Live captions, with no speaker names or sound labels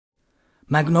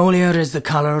Magnolia is the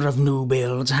color of new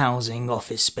builds, housing,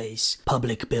 office space,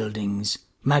 public buildings.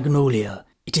 Magnolia,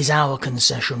 it is our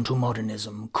concession to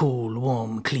modernism, cool,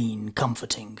 warm, clean,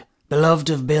 comforting. Beloved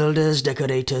of builders,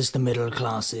 decorators, the middle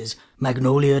classes,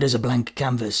 Magnolia is a blank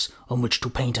canvas on which to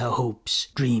paint our hopes,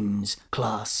 dreams,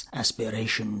 class,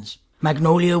 aspirations.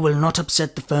 Magnolia will not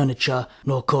upset the furniture,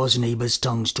 nor cause neighbors'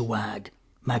 tongues to wag.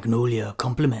 Magnolia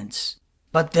compliments.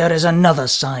 But there is another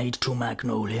side to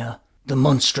Magnolia. The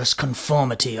monstrous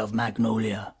conformity of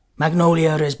Magnolia.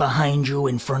 Magnolia is behind you,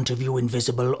 in front of you,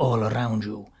 invisible all around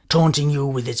you, taunting you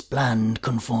with its bland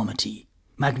conformity.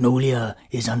 Magnolia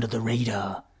is under the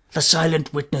radar, the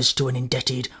silent witness to an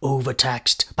indebted,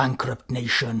 overtaxed, bankrupt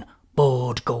nation,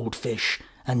 bored goldfish,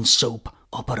 and soap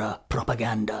opera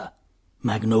propaganda.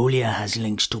 Magnolia has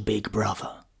links to Big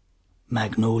Brother.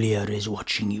 Magnolia is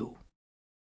watching you.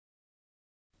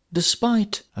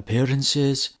 Despite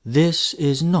appearances, this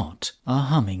is not a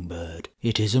hummingbird.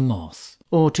 It is a moth,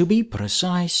 or to be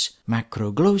precise,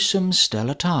 Macroglossum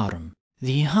stellatarum.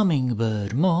 The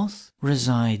hummingbird moth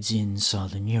resides in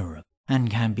southern Europe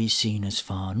and can be seen as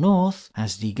far north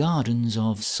as the gardens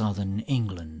of southern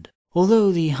England.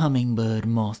 Although the hummingbird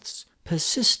moth's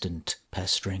persistent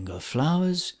pestering of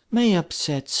flowers may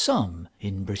upset some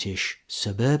in British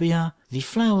suburbia, the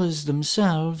flowers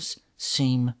themselves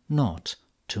seem not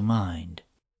to mind.